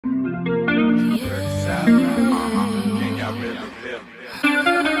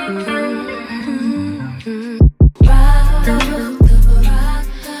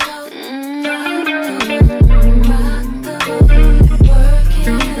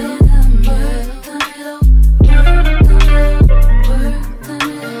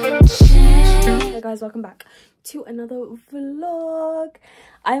welcome back to another vlog.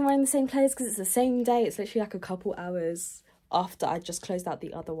 I'm wearing the same clothes because it's the same day. It's literally like a couple hours after I just closed out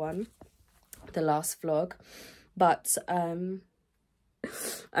the other one, the last vlog. But I'm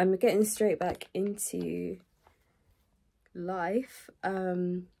getting straight back into life.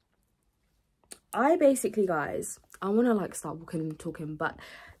 I basically, guys, I want to like start walking and talking, but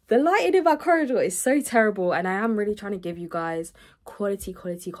the lighting in my corridor is so terrible, and I am really trying to give you guys quality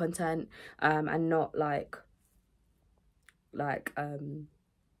content, and not like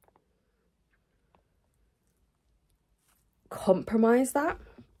compromise that.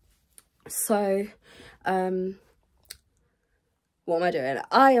 So what am I doing?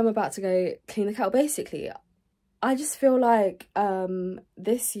 I am about to go clean the kettle. Basically, I just feel like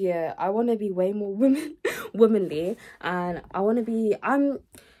this year I want to be way more womanly, and I want to be, I'm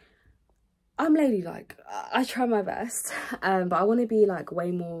ladylike. I try my best, but I want to be like way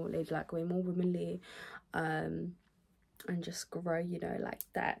more ladylike, way more womanly, and just grow, you know, like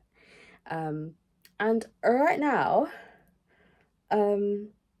that. And right now,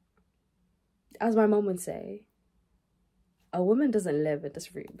 as my mum would say, a woman doesn't live in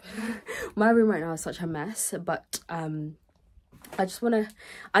this room. My room right now is such a mess, but I just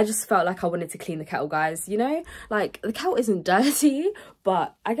felt like I wanted to clean the kettle, guys. You know, like the kettle isn't dirty,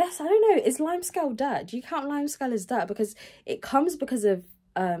 but I guess, I don't know, is limescale dirt? Do you count limescale as dirt? Because it comes because of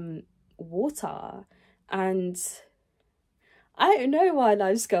water, and I don't know why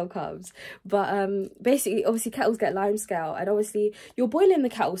limescale comes, but basically, obviously kettles get limescale, and obviously you're boiling the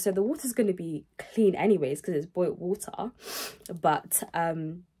kettle, so the water's going to be clean anyways because it's boiled water, but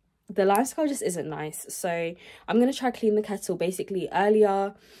the limescale just isn't nice. So I'm going to try clean the kettle. Basically,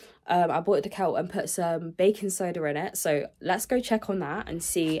 earlier I bought the kettle and put some baking soda in it, so let's go check on that and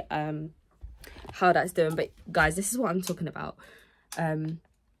see how that's doing. But guys, this is what I'm talking about.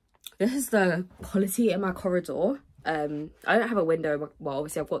 This is the quality in my corridor. I don't have a window. Well,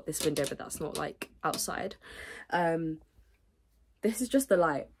 obviously I've got this window, but that's not like outside. This is just the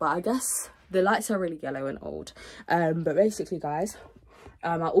light, but I guess the lights are really yellow and old. But basically, guys,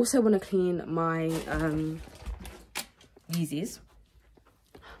 I also want to clean my Yeezys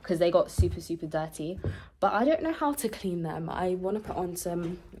because they got super dirty, but I don't know how to clean them. I want to put on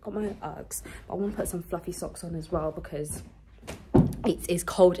some, I've got my Uggs, but I want to put some fluffy socks on as well because it is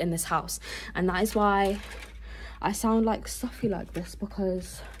cold in this house, and that is why I sound like stuffy like this,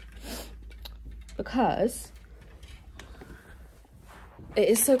 because it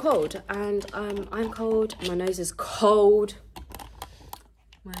is so cold, and I'm cold. My nose is cold.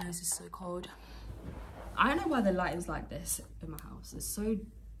 My nose is so cold. I don't know why the light is like this in my house. It's so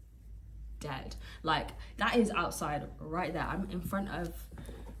dead. Like, that is outside right there. I'm in front of,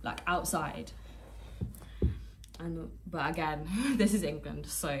 like, outside. But again, this is England,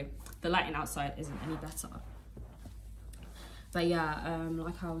 so the lighting outside isn't any better. But yeah,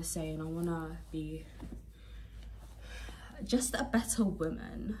 like I was saying, I want to be just a better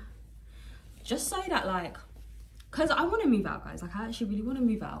woman. Just so that, like, because I want to move out, guys. Like, I actually really want to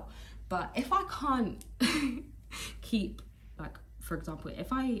move out. But if I can't keep, like, for example,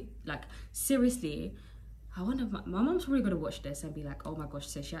 if I, like, seriously, I wonder if my mom's probably going to watch this and be like, oh my gosh,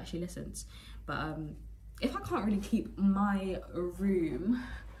 so she actually listens. But if I can't really keep my room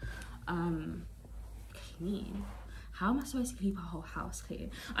clean, how am I supposed to keep a whole house clean?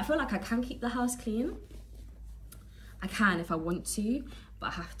 I feel like I can keep the house clean. I can if I want to, but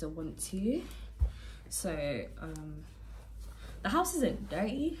I have to want to. So the house isn't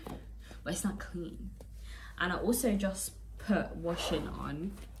dirty, but it's not clean. And I also just put washing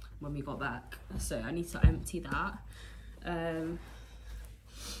on when we got back, so I need to empty that.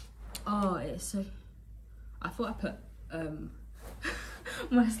 Oh, it's so, I thought I put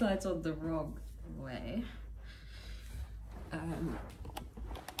my slides on the wrong way.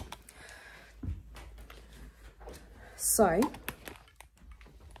 So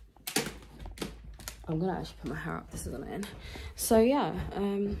I'm gonna actually put my hair up. This isn't in. So yeah,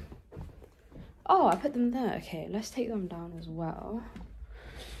 oh, I put them there. Okay, let's take them down as well.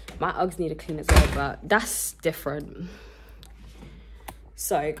 My Uggs need to clean as well, but that's different.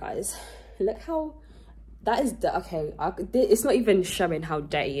 So guys, look how that is. Okay, it's not even showing how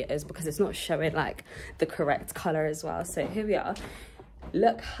dirty it is because it's not showing like the correct color as well. So here we are.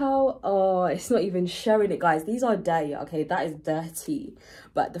 Look how, oh, it's not even showing it, guys. These are dirty. Okay, that is dirty,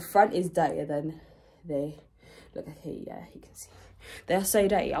 but the front is dirtier than they look. Okay, yeah, you can see they're so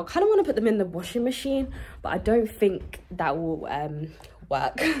dirty. I kind of want to put them in the washing machine, but I don't think that will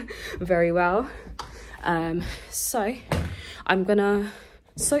work very well. So I'm gonna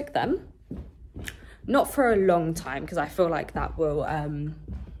soak them, not for a long time, because I feel like that will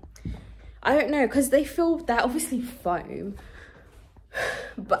I don't know, because they're obviously foam,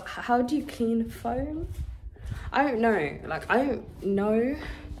 but how do you clean foam? I don't know, like I don't know.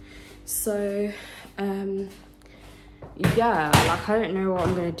 So yeah, like I don't know what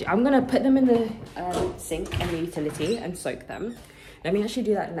I'm gonna do. I'm gonna put them in the sink and the utility and soak them. Let me actually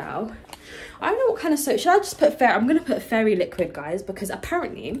do that now. I don't know what kind of soap. Should I just put I'm gonna put fairy liquid, guys, because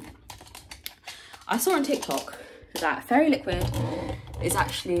apparently I saw on TikTok that fairy liquid is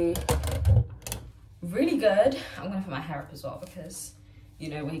actually really good. I'm gonna put my hair up as well because, you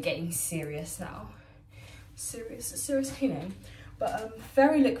know, we're getting serious now. Serious cleaning. But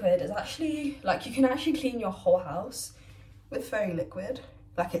fairy liquid is actually, like, you can actually clean your whole house with fairy liquid.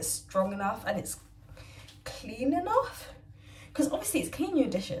 Like, it's strong enough and it's clean enough. Because obviously it's cleaning your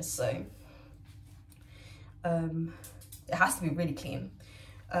dishes, so it has to be really clean.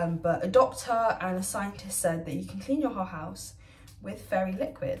 But a doctor and a scientist said that you can clean your whole house with fairy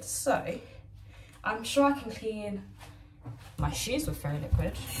liquid. So I'm sure I can clean my shoes with fairy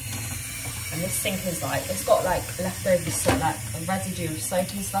liquid. And this sink is like, it's got like leftovers, so like a residue of soap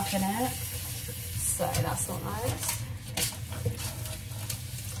and stuff in it. So that's not nice.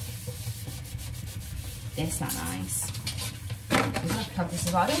 It's not nice. I'm gonna plug this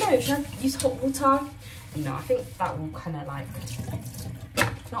as well. I don't know, should I use hot water? No, I think that will kind of like,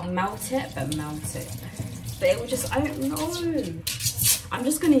 not melt it, but melt it. But it will just, I don't know. I'm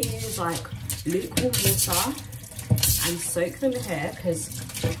just gonna use like lukewarm water and soak them here, because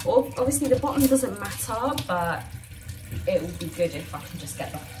obviously the bottom doesn't matter, but it would be good if I can just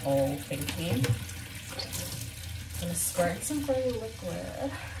get the whole thing clean. I'm gonna squirt some fairy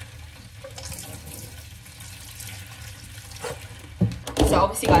liquid. So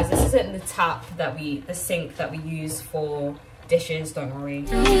obviously, guys, this isn't the sink that we use for dishes, don't worry.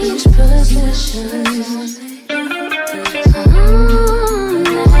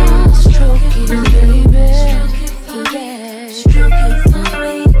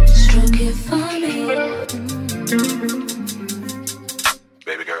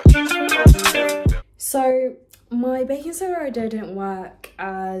 So my baking soda dough didn't work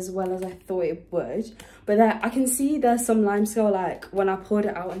as well as I thought it would, but I can see there's some limescale, like when I poured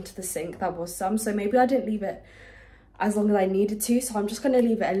it out into the sink, that was some. So maybe I didn't leave it as long as I needed to, so I'm just gonna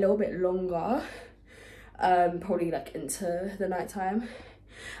leave it a little bit longer, probably like into the nighttime,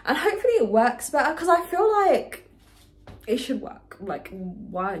 and hopefully it works better, because I feel like it should work. Like,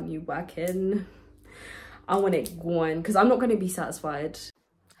 why aren't you working? I want it going, because I'm not going to be satisfied.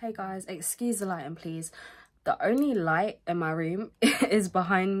 Hey guys, excuse the lighting please. The only light in my room is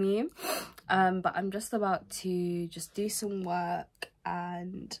behind me, but I'm just about to just do some work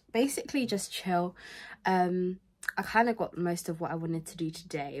and basically just chill. I kind of got most of what I wanted to do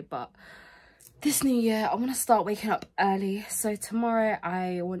today, but this new year I want to start waking up early. So tomorrow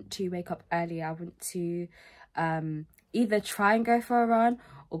I want to wake up early. I want to either try and go for a run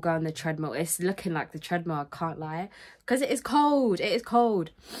or go on the treadmill. It's looking like the treadmill, I can't lie, because it is cold. It is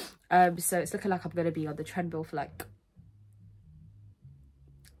cold. So it's looking like I'm going to be on the treadmill for like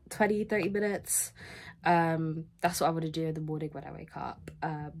 20-30 minutes. That's what I want to do in the morning when I wake up.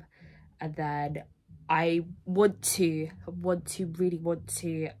 And then I really want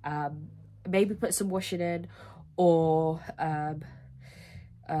to maybe put some washing in, or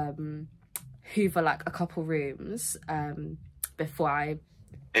hoover like a couple rooms before I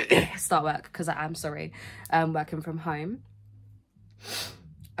start work, because I am working from home.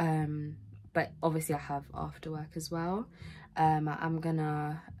 But obviously I have after work as well. I'm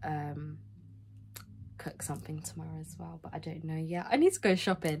gonna cook something tomorrow as well, but I don't know yet. I need to go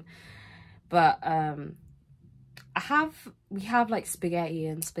shopping, but we have like spaghetti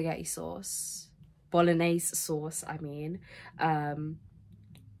and spaghetti sauce, bolognese sauce I mean,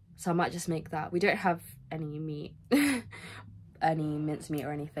 so I might just make that. We don't have any meat any mincemeat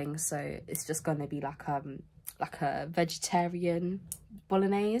or anything, so it's just gonna be like a vegetarian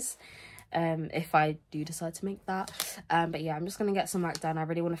bolognese, if I do decide to make that. But yeah, I'm just gonna get some work done. I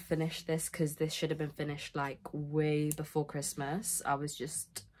really want to finish this, because this should have been finished like way before Christmas. I was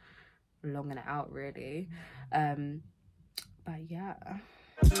just longing it out really. But yeah,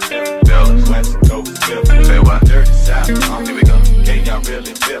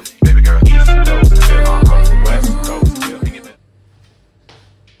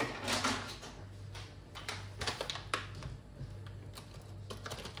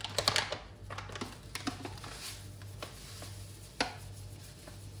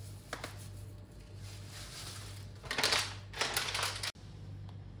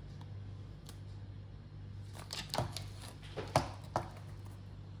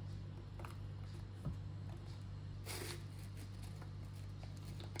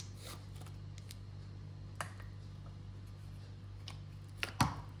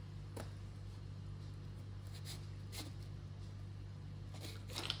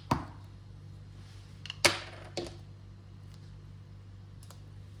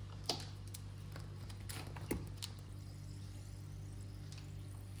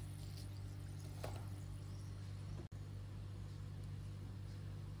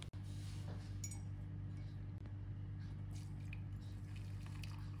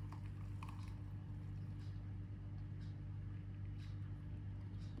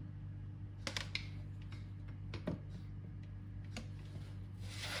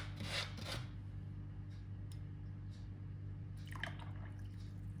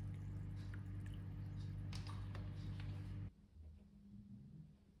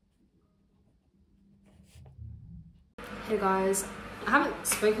 Hey guys, I haven't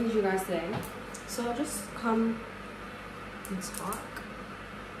spoken to you guys today, so I'll just come and talk.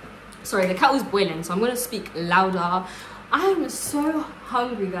 Sorry, the kettle's boiling, so I'm gonna speak louder. I am so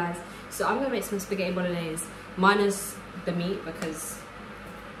hungry, guys. So I'm gonna make some spaghetti bolognese, minus the meat because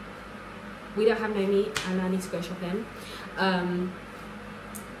we don't have no meat and I need to go shopping.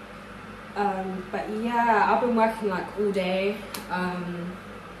 But yeah, I've been working like all day. Yeah,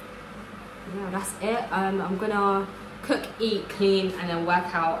 that's it. I'm gonna cook, eat, clean, and then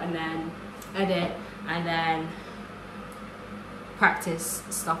work out, and then edit, and then practice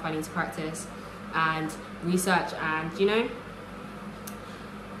stuff I need to practice, and research, and you know,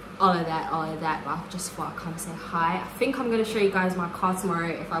 all of that. But I just thought I'd come say hi. I think I'm gonna show you guys my car tomorrow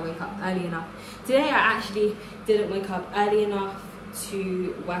if I wake up early enough. Today I actually didn't wake up early enough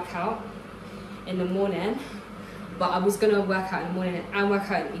to work out in the morning, but I was gonna work out in the morning and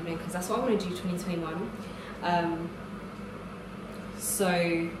work out in the evening because that's what I want to do 2021.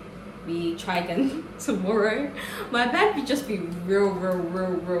 So we try again tomorrow. My bed would just be real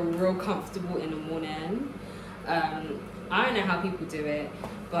comfortable in the morning. I don't know how people do it,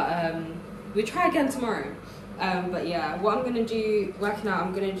 but we try again tomorrow. But yeah, what I'm gonna do working out,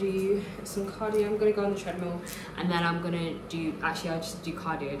 I'm gonna do some cardio. I'm gonna go on the treadmill, and then I'm gonna do, actually I'll just do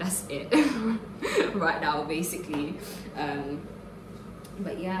cardio, that's it. Right now basically.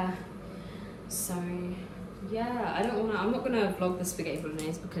 But yeah, so yeah, I'm not gonna vlog the spaghetti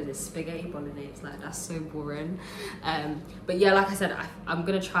bolognese because it's spaghetti bolognese, like that's so boring. But yeah, like I said, I'm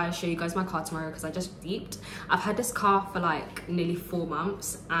gonna try to show you guys my car tomorrow because I just deeped. I've had this car for like nearly 4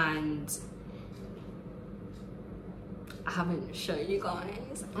 months and I haven't shown you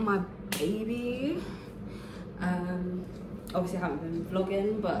guys my baby. Obviously I haven't been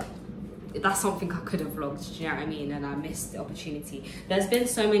vlogging, but that's something I could have vlogged, do you know what I mean? And I missed the opportunity. There's been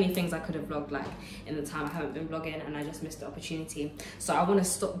so many things I could have vlogged like in the time I haven't been vlogging, and I just missed the opportunity. So I want to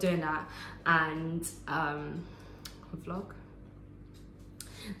stop doing that and vlog.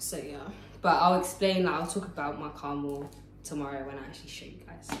 So yeah, but I'll explain, like, I'll talk about my car more tomorrow when I actually show you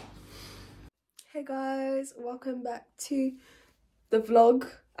guys. Hey guys, welcome back to the vlog.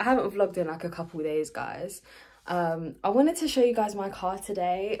 I haven't vlogged in like a couple of days, guys. I wanted to show you guys my car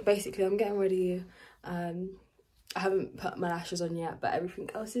today. Basically, I'm getting ready. I haven't put my lashes on yet, but everything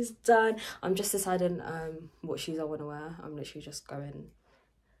else is done. I'm just deciding what shoes I want to wear. I'm literally just going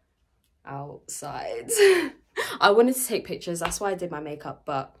outside. I wanted to take pictures, that's why I did my makeup,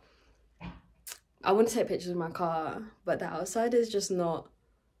 but I want to take pictures of my car, but the outside is just not,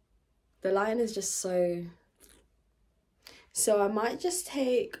 the lighting is just so I might just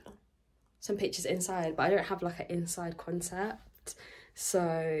take some pictures inside, but I don't have like an inside concept.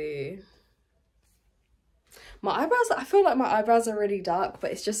 So my eyebrows, I feel like my eyebrows are really dark, but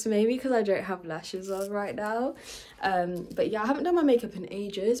it's just maybe because I don't have lashes on right now. But yeah, I haven't done my makeup in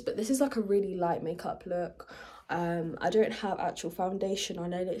ages, but this is like a really light makeup look. I don't have actual foundation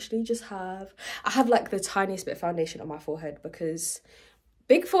on. I literally just I have like the tiniest bit of foundation on my forehead because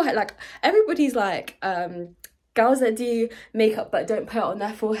big forehead, like everybody's like girls that do makeup but don't put it on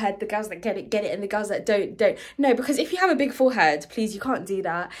their forehead, the girls that get it, and the girls that don't. No, because if you have a big forehead, please, you can't do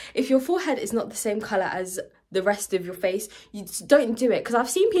that. If your forehead is not the same colour as the rest of your face, you just don't do it, because I've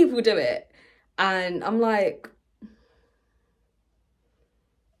seen people do it and I'm like,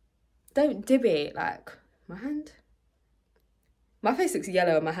 don't do it. Like, my face looks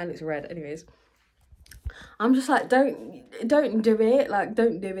yellow and my hand looks red. Anyways, I'm just like, don't do it, like,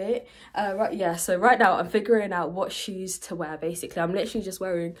 don't do it. Right, yeah, so right now I'm figuring out what shoes to wear. Basically, I'm literally just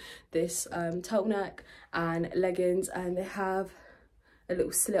wearing this turtleneck and leggings, and they have a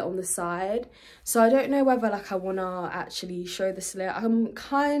little slit on the side, so I don't know whether like I want to actually show the slit. I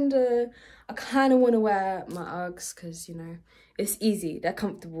kind of want to wear my Uggs because, you know, it's easy, they're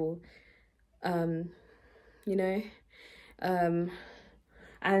comfortable, you know,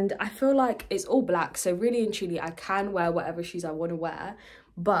 and I feel like it's all black, so really and truly I can wear whatever shoes I want to wear.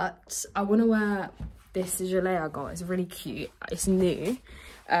 But I want to wear this gilet I got. It's really cute, it's new,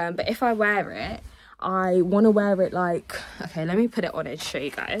 but if I wear it, I want to wear it like, okay, let me put it on and show you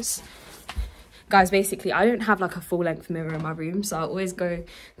guys. Basically, I don't have like a full length mirror in my room, so I always go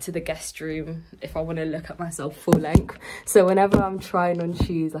to the guest room if I want to look at myself full length. So whenever I'm trying on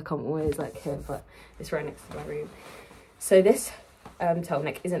shoes, like, I'm always like here, but it's right next to my room. So this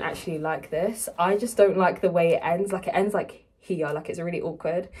turtleneck isn't actually like this. I just don't like the way it ends. Like, it ends like here, like it's really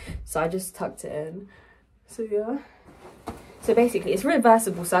awkward, so I just tucked it in. So yeah, so basically it's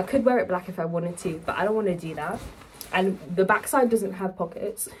reversible, so I could wear it black if I wanted to, but I don't want to do that. And the backside doesn't have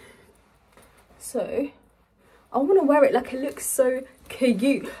pockets, so I want to wear it like it looks so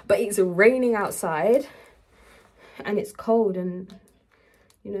cute. But it's raining outside and it's cold and,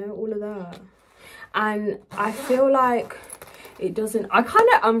 you know, all of that. And I feel like it doesn't,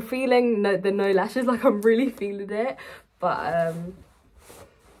 I'm feeling the no lashes, like I'm really feeling it, but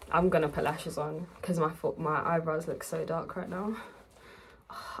I'm gonna put lashes on because my eyebrows look so dark right now.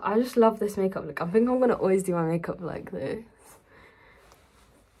 I just love this makeup look. I think I'm gonna always do my makeup like this.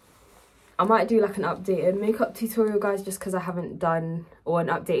 I might do like an updated makeup tutorial, guys, just because I haven't done, or an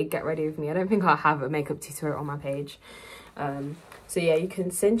updated get ready with me. I don't think I have a makeup tutorial on my page. So yeah, you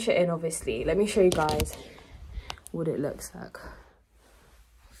can cinch it in, obviously. Let me show you guys what it looks like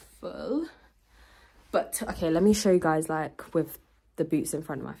full. But okay, let me show you guys like with the boots in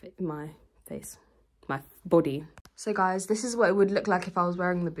front of my body. So guys, this is what it would look like if I was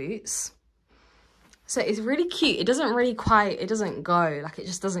wearing the boots. So it's really cute. It doesn't go, like it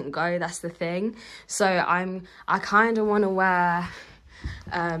just doesn't go, that's the thing. So I kind of want to wear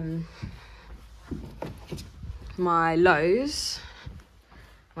my lows,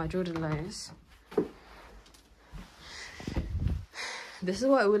 my Jordan lows. This is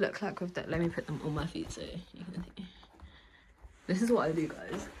what it would look like with that. Let me put them on my feet so you can see. This is what I do,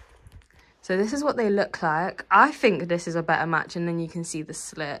 guys. So this is what they look like. I think this is a better match, and then you can see the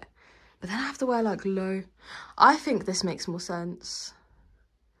slit. But then I have to wear like low. I think this makes more sense.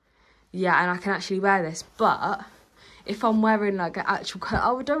 Yeah, and I can actually wear this. But if I'm wearing like an actual coat,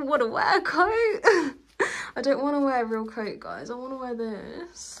 I don't want to wear a coat. I don't want to wear a real coat, guys. I want to wear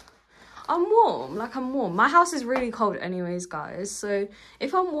this. I'm warm, like I'm warm. My house is really cold anyways, guys. So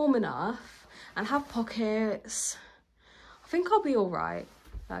if I'm warm enough and have pockets, I think I'll be all right.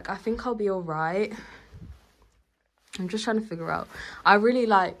 Like, I think I'll be all right. I'm just trying to figure out. I really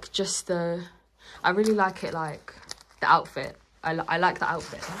like I really like it, like the outfit. I like the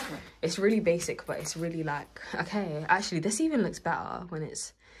outfit. It's really basic, but it's really like, okay, actually this even looks better when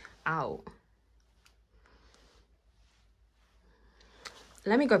it's out.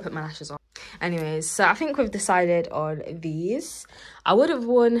 Let me go put my lashes on. Anyways, so I think we've decided on these. I would have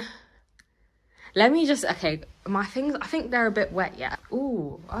worn, let me just, okay, my things, I think they're a bit wet yet.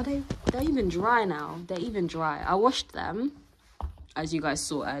 Ooh, are they? They're even dry now. They're even dry. I washed them, as you guys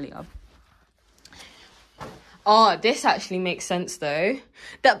saw earlier. Oh, this actually makes sense though.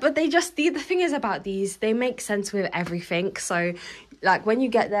 But they just, the thing is about these, they make sense with everything. So like when you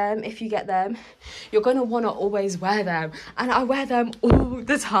get them, if you get them, you're going to want to always wear them. And I wear them all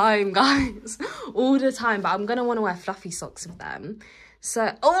the time, guys. All the time. But I'm going to want to wear fluffy socks with them.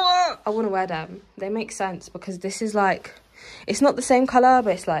 So, oh, I want to wear them. They make sense because this is like, it's not the same colour,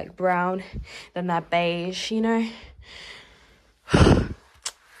 but it's like brown. Then they're beige, you know.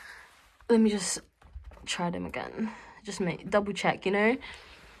 Let me just try them again. Just double check, you know.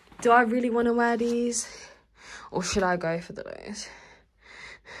 Do I really want to wear these? Or should I go for those?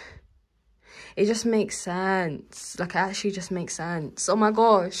 It just makes sense. Like, it actually just makes sense. Oh my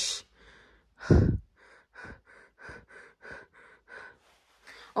gosh.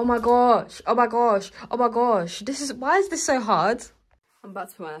 Oh my gosh. Oh my gosh. Oh my gosh. Why is this so hard? I'm about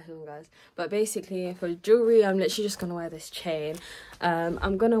to put my lashes on, guys. But basically, for jewellery, I'm literally just going to wear this chain.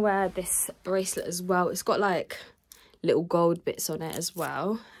 I'm going to wear this bracelet as well. It's got, like, little gold bits on it as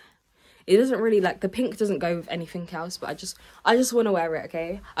well. It doesn't really, like, the pink doesn't go with anything else, but I just want to wear it,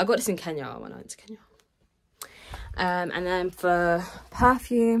 okay? I got this in Kenya when I went to Kenya. And then for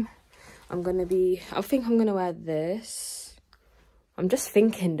perfume, I think I'm going to wear this. I'm just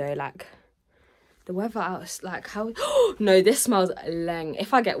thinking, though, like, the weather out is, like, how... No, this smells lang.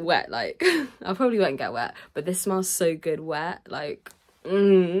 If I get wet, like, I probably won't get wet, but this smells so good wet, like, So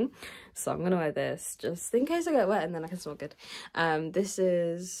I'm going to wear this, just in case I get wet, and then I can smell good. This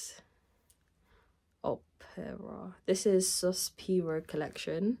is... Opera. This is Sospiro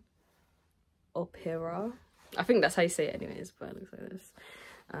collection. Opera. I think that's how you say it anyways, but it looks like this.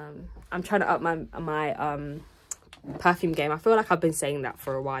 I'm trying to up my perfume game. I feel like I've been saying that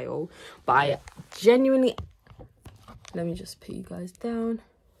for a while, but I genuinely, let me just put you guys down.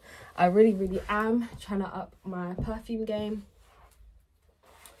 I really am trying to up my perfume game.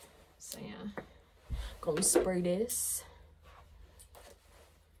 So yeah, gonna spray this.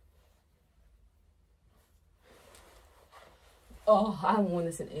 Oh, I haven't worn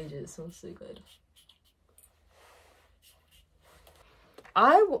this in ages. It smells so good.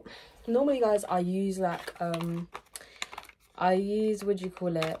 Normally, guys, I use like what do you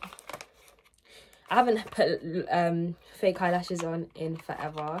call it? I haven't put fake eyelashes on in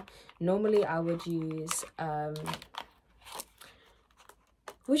forever. Normally I would use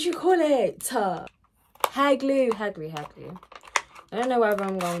what do you call it? Hair glue. I don't know whether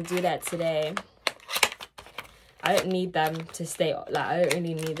I'm going to do that today. I I don't need them to stay on. Like, I don't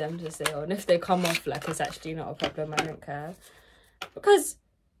really need them to stay on. If they come off, like, it's actually not a problem. I don't care. Because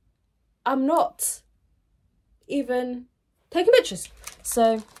I'm not even taking pictures.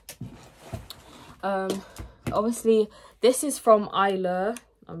 So, obviously, this is from Isla.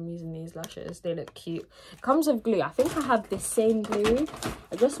 I'm using these lashes. They look cute. It comes with glue. I think I have this same glue.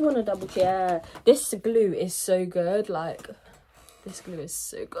 I just want to double check. Yeah, this glue is so good. Like, this glue is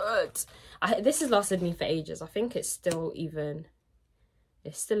so good. This has lasted me for ages. I think it's still even...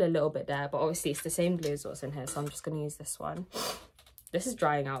 It's still a little bit there. But obviously, it's the same glue as what's in here. So I'm just going to use this one. This is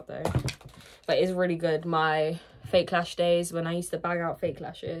drying out, though. But it's really good. My fake lash days, when I used to bang out fake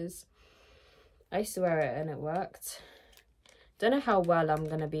lashes, I used to wear it and it worked. Don't know how well I'm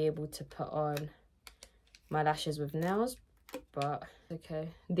gonna be able to put on my lashes with nails, but okay.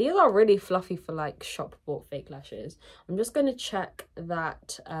 These are really fluffy for like shop bought fake lashes. I'm just gonna check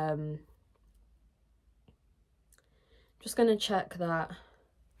that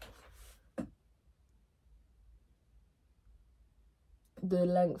the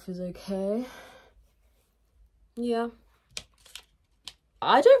length is okay. Yeah,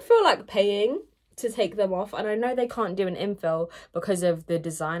 I don't feel like paying to take them off, and I know they can't do an infill because of the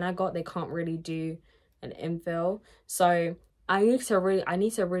design I got. They can't really do an infill, so I need to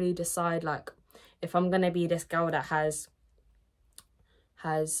really decide, like, if I'm gonna be this girl that has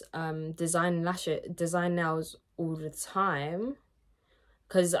design nails all the time,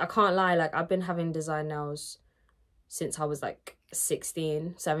 because I can't lie, like, I've been having design nails since I was like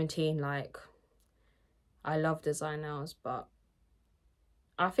 16, 17. Like, I love design nails, but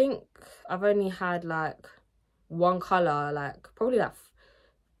I think I've only had like one colour, like probably like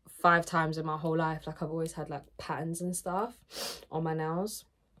 5 times in my whole life. Like, I've always had like patterns and stuff on my nails.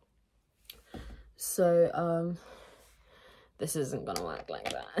 So this isn't gonna work like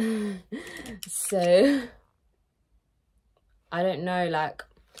that. So I don't know, like,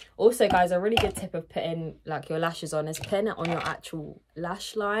 also guys, a really good tip of putting like your lashes on is putting it on your actual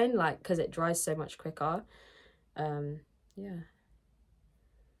lash line, like, because it dries so much quicker. Yeah.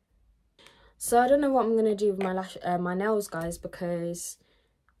 So I don't know what I'm gonna do with my nails, guys, because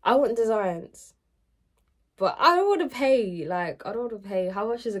I want designs, but I don't want to pay. Like, I don't want to pay. How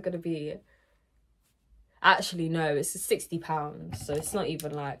much is it gonna be? Actually, no, it's £60, so it's not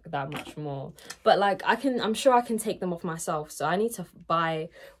even like that much more. But like, I'm sure I can take them off myself. So I need to buy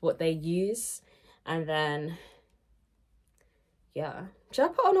what they use, and then yeah. Should I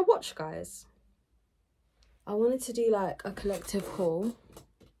put on a watch, guys? I wanted to do like a collective haul.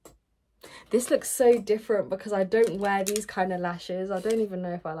 This looks so different because I don't wear these kind of lashes. I don't even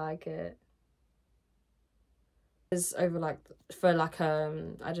know if I like it. It's over like for like I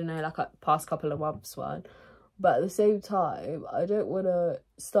don't know, like a past couple of months one. But at the same time, I don't want to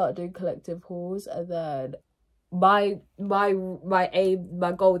start doing collective hauls, and then my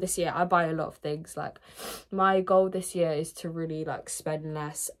goal this year, I buy a lot of things. Like, my goal this year is to really like spend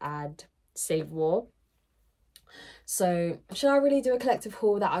less and save more. So should I really do a collective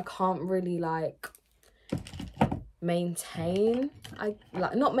haul that I can't really like maintain?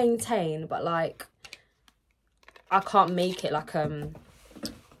 Not maintain, but like I can't make it like a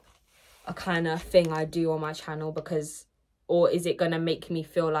kind of thing I do on my channel, because, or is it gonna make me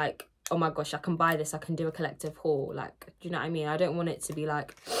feel like, oh my gosh, I can buy this, I can do a collective haul? Like, do you know what I mean? I don't want it to be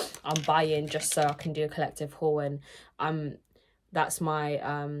like I'm buying just so I can do a collective haul, and that's my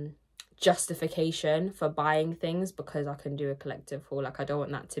justification for buying things, because I can do a collective haul. Like, I don't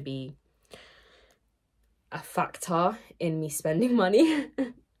want that to be a factor in me spending money.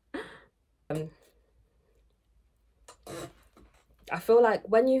 I feel like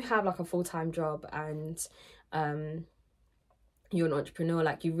when you have like a full-time job and you're an entrepreneur,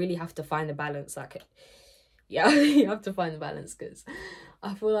 like, you really have to find the balance. Like, yeah, you have to find the balance, because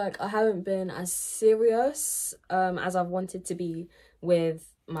I feel like I haven't been as serious as I've wanted to be with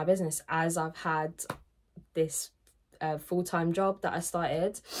my business, as I've had this full-time job that I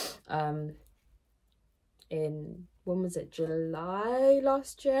started in, when was it, July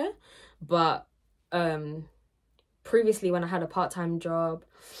last year. But previously, when I had a part-time job,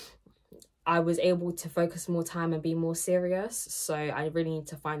 I was able to focus more time and be more serious. So I really need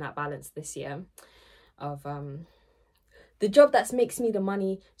to find that balance this year of the job that makes me the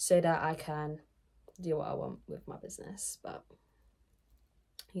money, so that I can do what I want with my business. But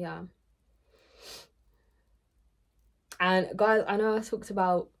yeah. And guys, I know I talked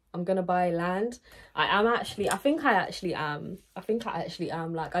about I'm gonna buy land. I think I actually am.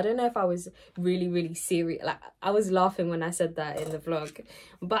 Like, I don't know if I was really serious. Like, I was laughing when I said that in the vlog,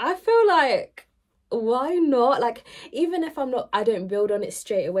 but I feel like why not? Like, even if I don't build on it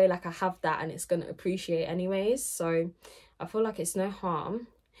straight away, like I have that and it's gonna appreciate anyways, so I feel like it's no harm.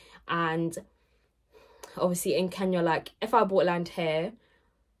 And obviously in Kenya, like if I bought land here,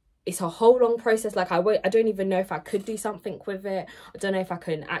 it's a whole long process. Like I don't even know if I could do something with it. I don't know if I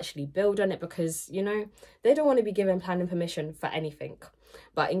can actually build on it, because you know they don't want to be given planning permission for anything.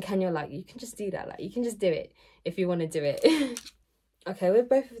 But in Kenya, like you can just do that. Like you can just do it if you want to do it. Okay, with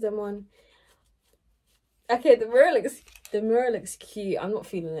both of them on. Okay, the mirror looks cute. I'm not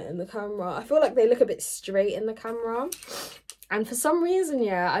feeling it in the camera. I feel like they look a bit straight in the camera. And for some reason,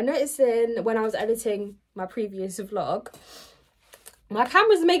 yeah, I noticed when I was editing my previous vlog, my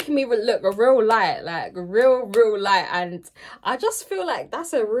camera's making me look real light, like real light. And I just feel like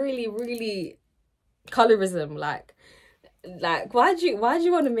that's a really colorism. Like why do you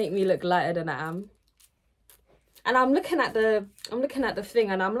want to make me look lighter than I am? And I'm looking at the thing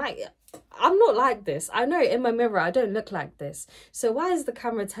and I'm like, I'm not like this. I know in my mirror I don't look like this. So why is the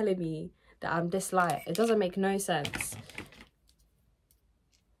camera telling me that I'm this light? It doesn't make no sense.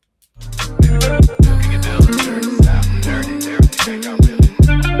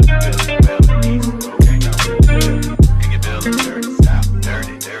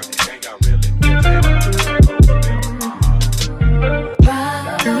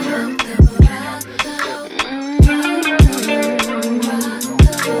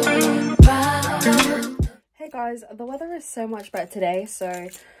 Hey guys, the weather is so much better today, so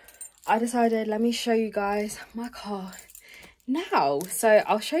I decided let me show you guys my car now. So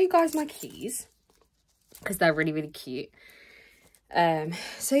I'll show you guys my keys because they're really cute.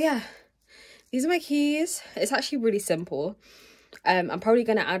 So yeah, these are my keys. It's actually really simple. I'm probably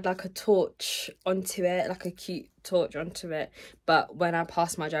gonna add like a torch onto it, like a cute torch onto it, but when I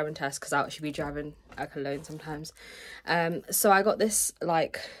pass my driving test, because I'll actually be driving like alone sometimes. So I got this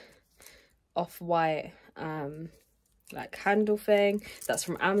like off-white like handle thing that's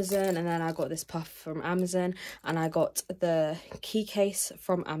from Amazon, and then I got this puff from Amazon, and I got the key case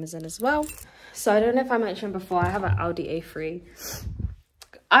from Amazon as well. So I don't know if I mentioned before, I have an Audi A3.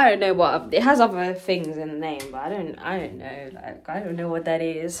 I don't know what it has, other things in the name, but I don't know, like I don't know what that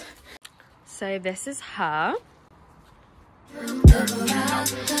is. So this is her.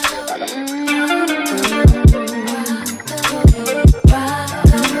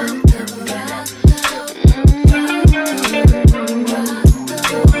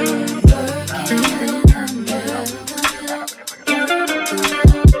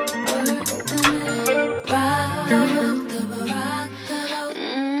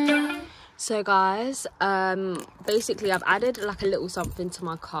 So guys, basically I've added like a little something to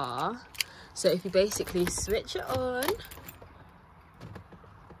my car. So if you basically switch it on,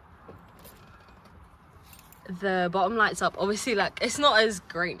 the bottom lights up. Obviously, like it's not as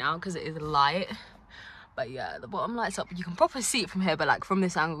great now because it is light, but yeah, the bottom lights up. You can properly see it from here, but like from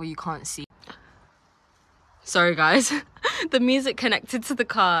this angle you can't see. Sorry guys. The music connected to the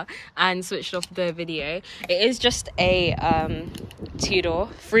car and switched off the video. It is just a 2-door,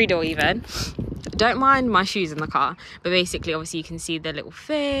 3-door even. Don't mind my shoes in the car, but basically obviously you can see the little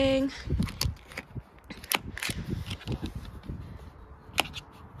thing.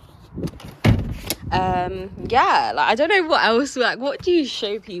 Yeah, like I don't know what else, like what do you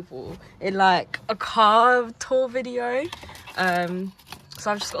show people in like a car tour video? So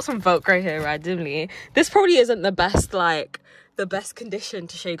I've just got some Velcro here randomly. This probably isn't the best, like the best condition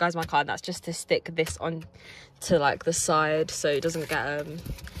to show you guys my car. That's just to stick this on to like the side so it doesn't get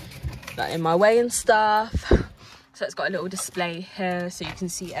like in my way and stuff. So it's got a little display here so you can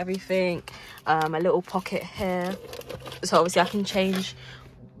see everything. A little pocket here, so obviously I can change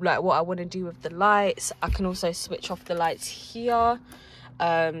like what I want to do with the lights. I can also switch off the lights here,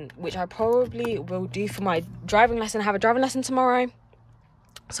 which I probably will do for my driving lesson. I have a driving lesson tomorrow,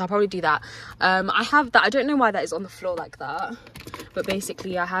 so I'll probably do that. I have that, I don't know why that is on the floor like that, but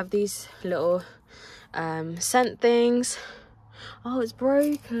basically I have these little scent things. Oh, it's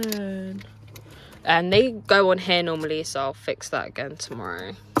broken, and they go on here normally, so I'll fix that again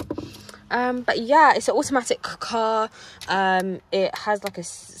tomorrow. But yeah, it's an automatic car. It has like a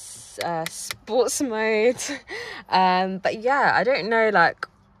sports mode. But yeah, I don't know like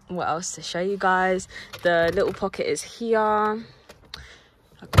what else to show you guys. The little pocket is here.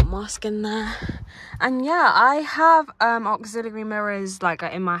 I've got a mask in there, and yeah, I have auxiliary mirrors like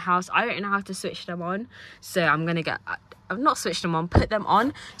in my house. I don't know how to switch them on, so I've not switched them on, put them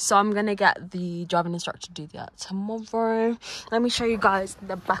on, so I'm gonna get the driving instructor to do that tomorrow. Let me show you guys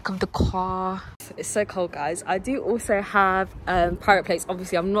the back of the car. It's so cold, guys. I do also have pirate plates.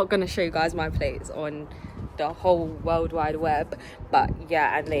 Obviously I'm not gonna show you guys my plates on the whole world wide web, but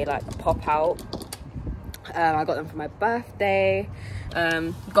yeah, and they like pop out. I got them for my birthday.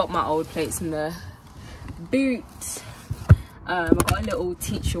 Got my old plates in the boot. I've got a little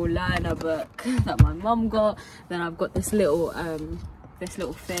teach your learner book that my mum got. Then I've got this little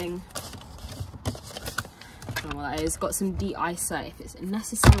thing. I don't know what that is. Got some de-icer if it's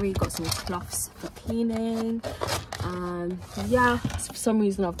necessary. Got some cloths for cleaning. Yeah, for some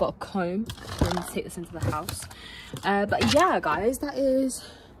reason I've got a comb. I'm going to take this into the house. But yeah, guys, that is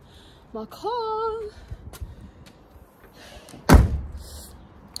my car.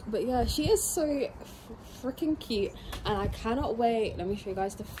 But yeah, she is so freaking cute, and I cannot wait. Let me show you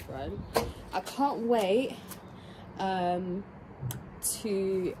guys the front. I can't wait to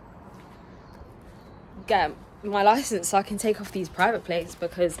get my license so I can take off these private plates,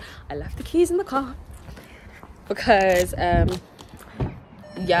 because I left the keys in the car. Because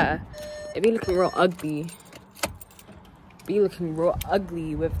yeah, it'd be looking real ugly. With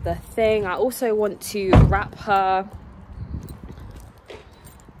the thing. I also want to wrap her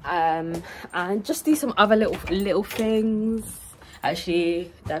and just do some other little things.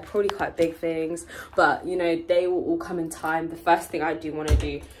 Actually, they're probably quite big things, but you know, they will all come in time. The first thing I do want to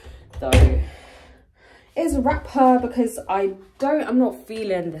do though is wrap her, because I'm not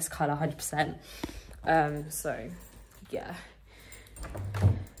feeling this color 100%. So yeah.